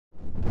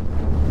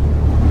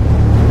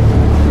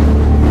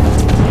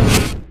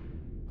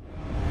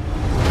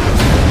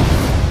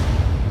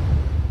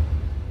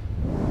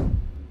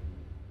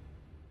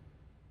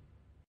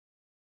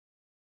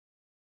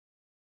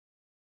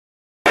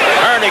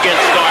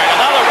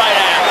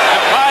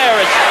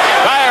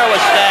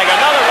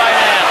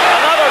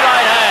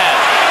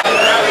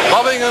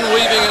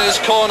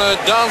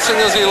dancing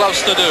as he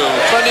loves to do.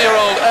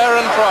 20-year-old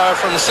Aaron Pryor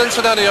from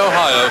Cincinnati,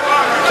 Ohio,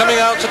 coming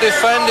out to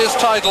defend his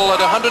title at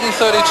 132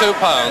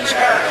 pounds.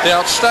 The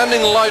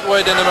outstanding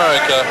lightweight in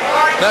America.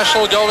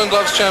 National Golden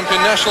Gloves champion,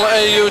 National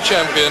AU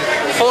champion,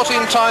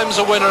 14 times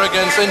a winner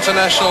against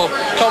international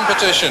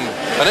competition.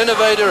 An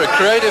innovator, a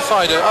creative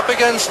fighter, up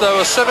against,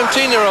 though, a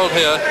 17-year-old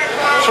here,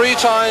 3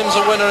 times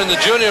a winner in the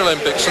Junior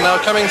Olympics, and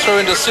now coming through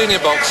into senior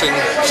boxing,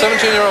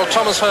 17-year-old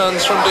Thomas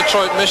Hearns from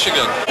Detroit,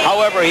 Michigan.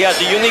 However, he has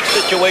a unique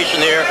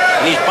situation here,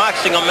 and he's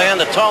boxing a man,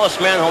 the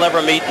tallest man he'll ever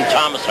meet in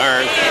Thomas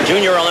Hearns,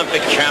 Junior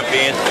Olympic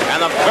champion,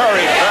 and a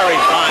very, very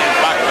fine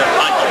boxer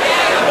puncher.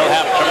 He'll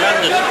have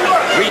tremendous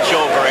reach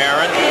over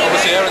Aaron.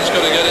 Obviously, Aaron's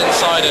got to get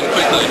inside and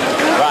quickly.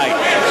 Right.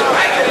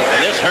 And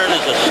this Hearn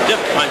is a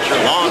stiff puncher,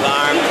 long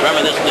arm,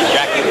 reminiscent of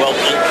Jackie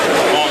Wilson,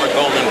 former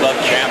Golden Glove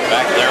champ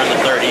back there in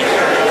the 30s,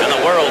 and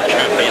the world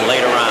champion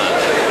later on.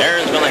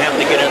 Aaron's going to have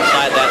to get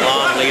inside that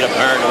long lead of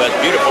Hearn, who has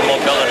beautiful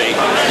mobility,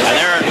 and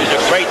Aaron, who's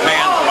a great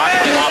man,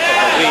 boxing off of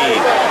the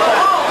lead.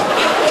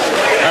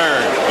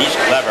 Hearn, he's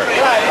clever.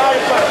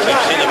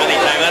 We've seen him many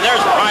times. And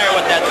there's Pryor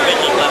with that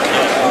vicious left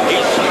hook.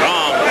 He's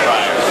strong,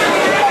 Pryor.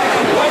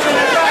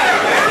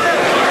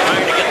 He's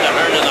trying to get to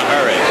Hearn in a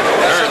hurry.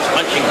 Hearn's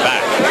punching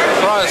back.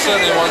 Pryor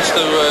certainly wants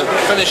to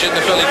finish it in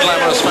a fairly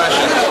glamorous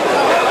fashion.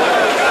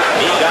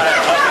 He's got a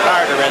tough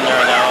Carter in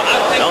there now.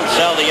 Don't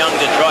sell the young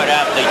Detroit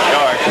athlete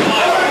short.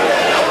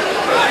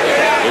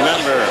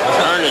 Remember,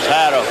 Hearn has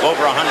had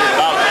over 100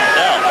 bouts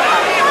himself,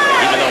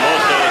 even though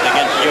most of it was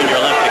against Junior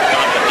Olympic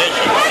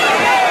competition.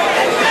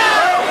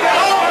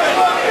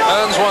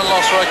 Hearns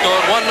one-loss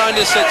record,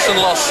 196 and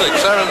lost 6.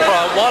 Aaron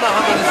Pryor won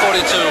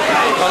 142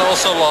 and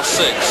also lost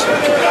 6.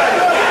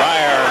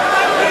 Pryor,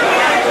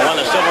 who won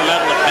the silver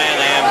medal at Pan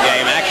Am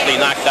game, actually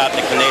knocked out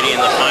the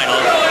Canadian in the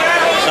finals.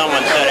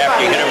 Someone said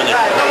after he hit him in the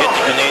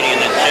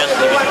Canadian in the chest,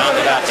 he was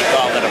counted out, he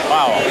called it a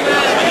foul.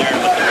 And Aaron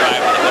was the drive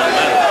for the gold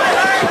medal.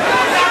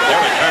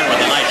 Their return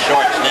with a nice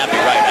short, snappy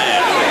right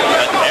hand.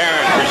 But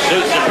Aaron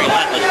pursues him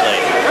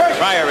relentlessly.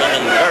 Pryor is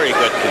in very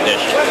good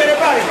condition.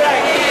 There's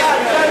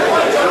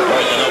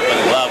an open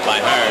glove by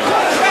Hearn.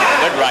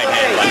 Good right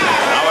hand by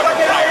Hearn. However,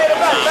 Pryor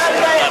comes down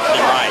to left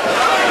and right.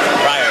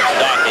 Pryor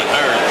stalking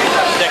Hearn,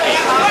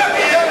 sticking.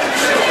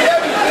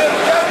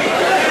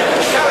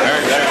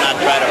 Hearn better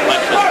not try to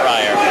punch with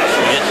Pryor.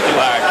 It's too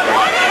hard for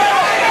him.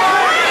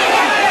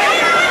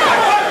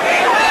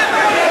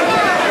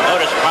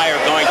 Notice Pryor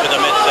going to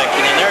the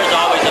midsection, and there's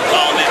always a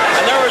tall man.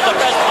 And there was the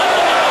best punch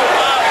in the world.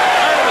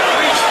 Hearn with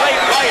 3 straight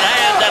right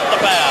hands at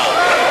the bell.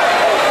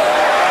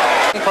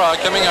 Pryor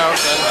coming out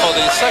then for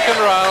the second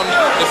round,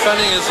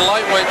 defending his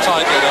lightweight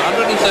title at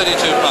 132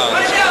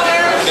 pounds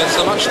against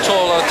the much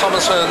taller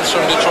Thomas Hearns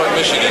from Detroit,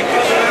 Michigan.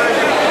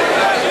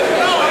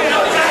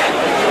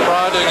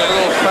 Pryor doing a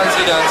little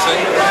fancy dancing.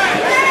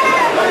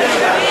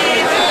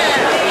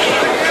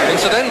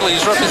 Incidentally,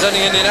 he's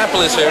representing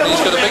Indianapolis here, and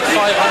he's got a big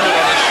 500 on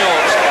his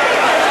shorts.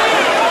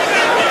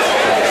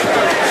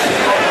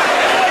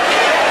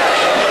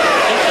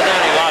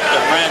 Cincinnati lost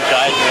their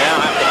franchise, and they now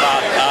have to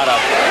box out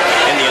of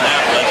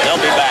Indianapolis.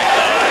 They'll be back,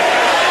 though.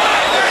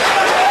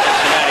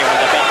 Cincinnati was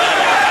the best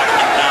amateur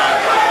boxing town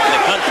in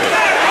the country.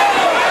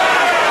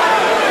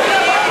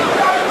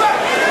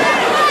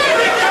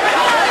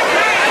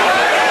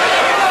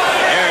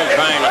 Aaron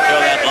trying to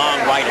throw that long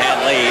right-hand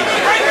lead.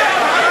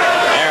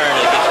 Aaron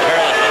gets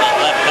careless with his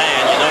left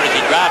hand. You notice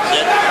he drops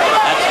it.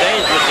 That's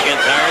dangerous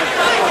against Hearn.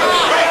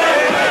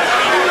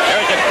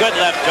 There's a good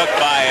left hook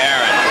by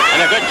Aaron. And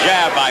a good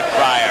jab by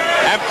Pryor.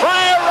 And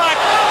Pryor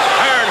rocked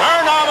Hearn.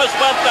 Hearn almost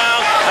went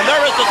down. And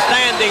there is a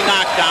standing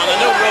knockdown. A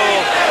new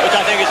rule, which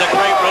I think is a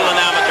great rule in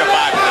amateur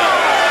boxing.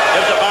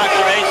 Gives a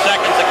boxer 8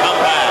 seconds to come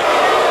back.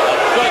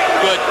 A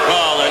good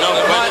call. There's no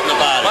question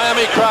about it.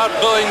 Miami crowd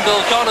booing Bill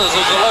Connors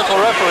as a local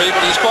referee,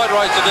 but he's quite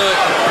right to do it.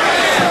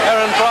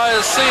 Aaron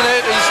Pryor's seen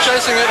it. He's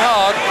chasing it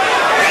hard.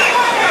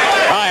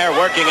 Pryor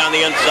working on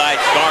the inside,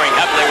 scoring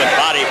heavily with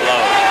body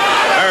blows.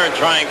 Hearn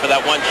trying for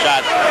that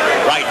one-shot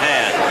right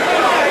hand.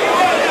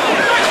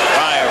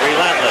 Pryor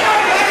relentless.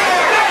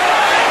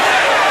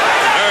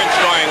 Hearn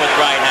scoring with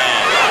right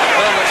hand.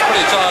 Well, that's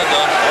pretty tired,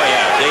 though. Oh,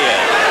 yeah, he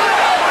is.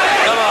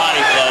 The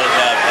body blows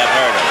have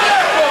hurt him.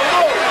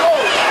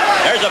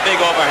 There's a big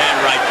overhand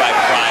right by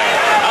Pryor.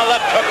 A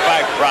left hook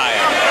by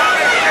Pryor.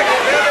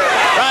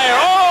 Pryor,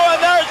 oh,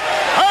 and there's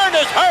Hearn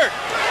is hurt.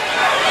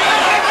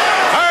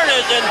 Hearn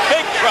is in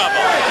big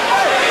trouble.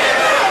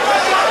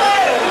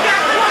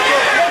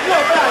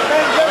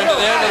 Going to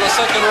the end of the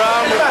second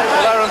round.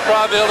 Will Aaron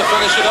Pryor be able to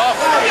finish it off?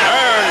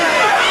 Hearn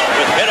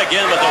was hit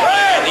again with the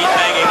right, and he's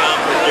hanging on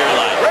for dear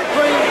life.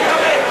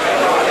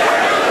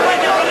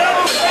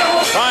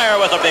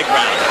 Pryor with a big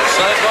round.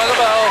 Saved by the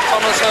bell.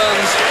 Thomas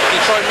Hearns,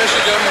 Detroit,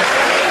 Michigan.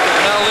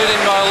 Now leading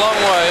by a long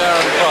way,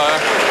 Aaron Pryor.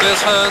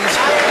 Here's Hearns,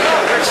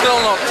 still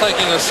not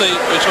taking a seat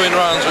between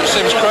rounds, which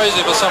seems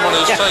crazy for someone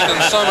who's taken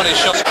so many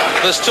shots.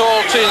 This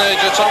tall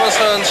teenager, Thomas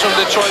Hearns from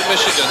Detroit,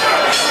 Michigan,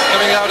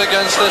 coming out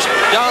against this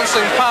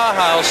dancing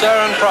powerhouse,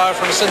 Aaron Pryor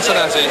from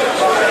Cincinnati.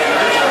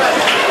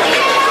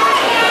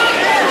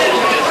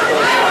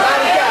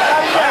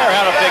 Pryor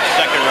had a big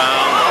second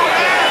round.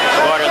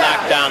 Scored a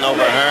knockdown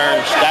over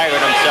Hearns.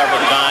 Staggered him several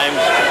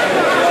times.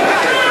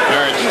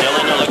 Hearns still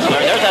in the looks.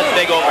 There's that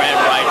big overhand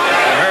right.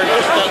 And Hearns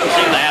just doesn't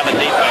seem to have a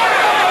defense.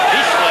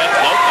 He slipped.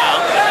 No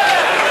count.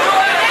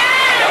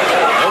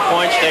 No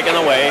points taken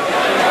away.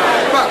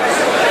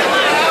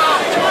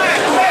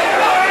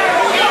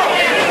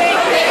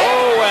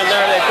 Oh, and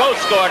there they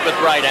both scored with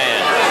right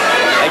hand.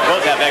 They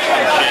both have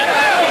excellent chins.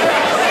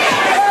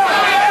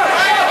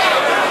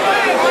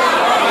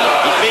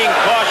 He's being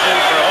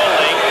cautioned for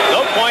holding.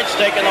 No points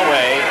taken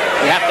away.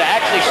 You have to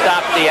actually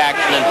stop the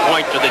action and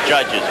point to the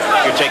judges.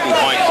 You're taking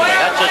points away.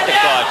 That's just a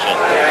caution.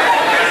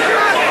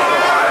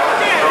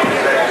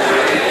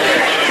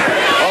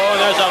 Oh,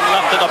 there's a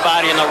left to the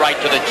body and a right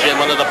to the chin.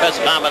 One of the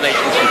best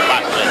combinations in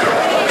boxing.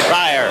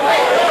 Pryor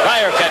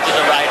catches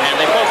a right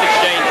hand. They both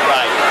exchange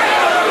right.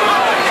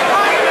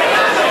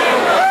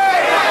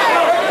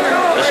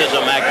 This is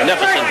a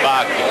magnificent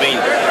box between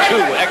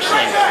two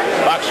excellent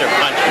boxer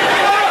punchers.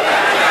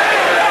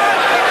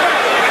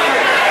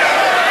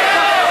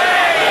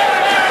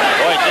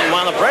 Boy, didn't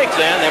want to break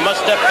then. They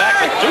must step back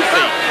with 2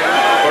 feet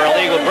for a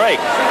legal break.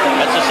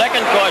 That's the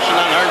second caution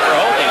on Hearn for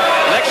holding.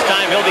 Next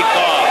time he'll be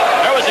called.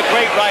 There was a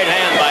great right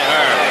hand by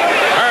Hearn.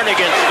 Hearn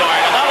against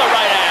scoring. Another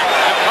right hand.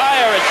 And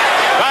Pryor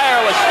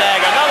was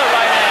staggered. Another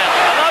right hand.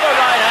 Another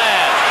right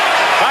hand.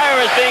 Pryor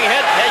is being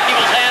hit, taking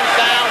his hands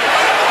down.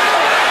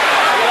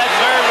 He lets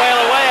Hearn wail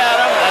away at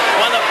him. That's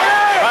one of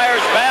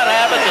Pryor's bad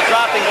habits, is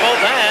dropping both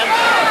hands.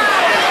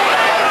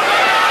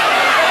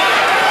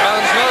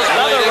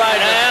 Another right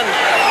hand.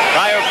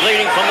 Pryor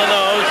bleeding from the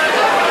nose.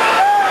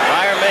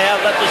 Pryor may have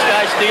let this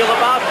guy steal the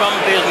bout from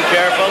him if he isn't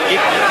careful.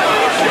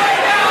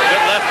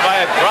 Good left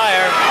by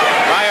Pryor.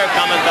 Pryor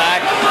coming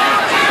back.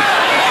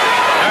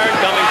 Hearn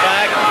coming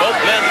back. Both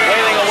men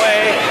wailing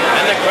away,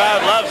 and the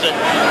crowd loves it.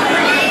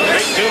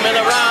 Big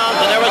 2-minute rounds,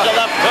 and there was a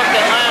left hook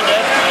that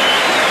landed.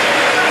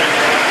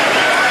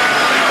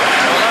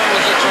 Well, that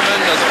was a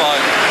tremendous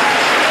fight.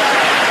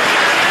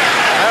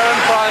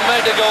 Pryor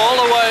made it go all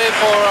the way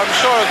for, I'm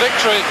sure, a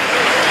victory.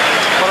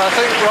 But I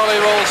think Rolly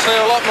will see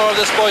a lot more of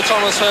this boy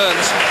Thomas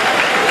Hearns.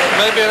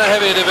 Maybe in a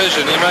heavier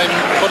division. He may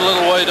put a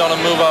little weight on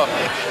and move up.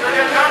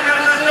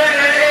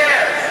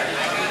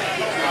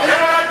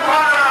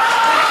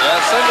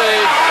 Yes,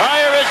 indeed.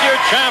 Pryor is your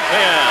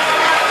champion.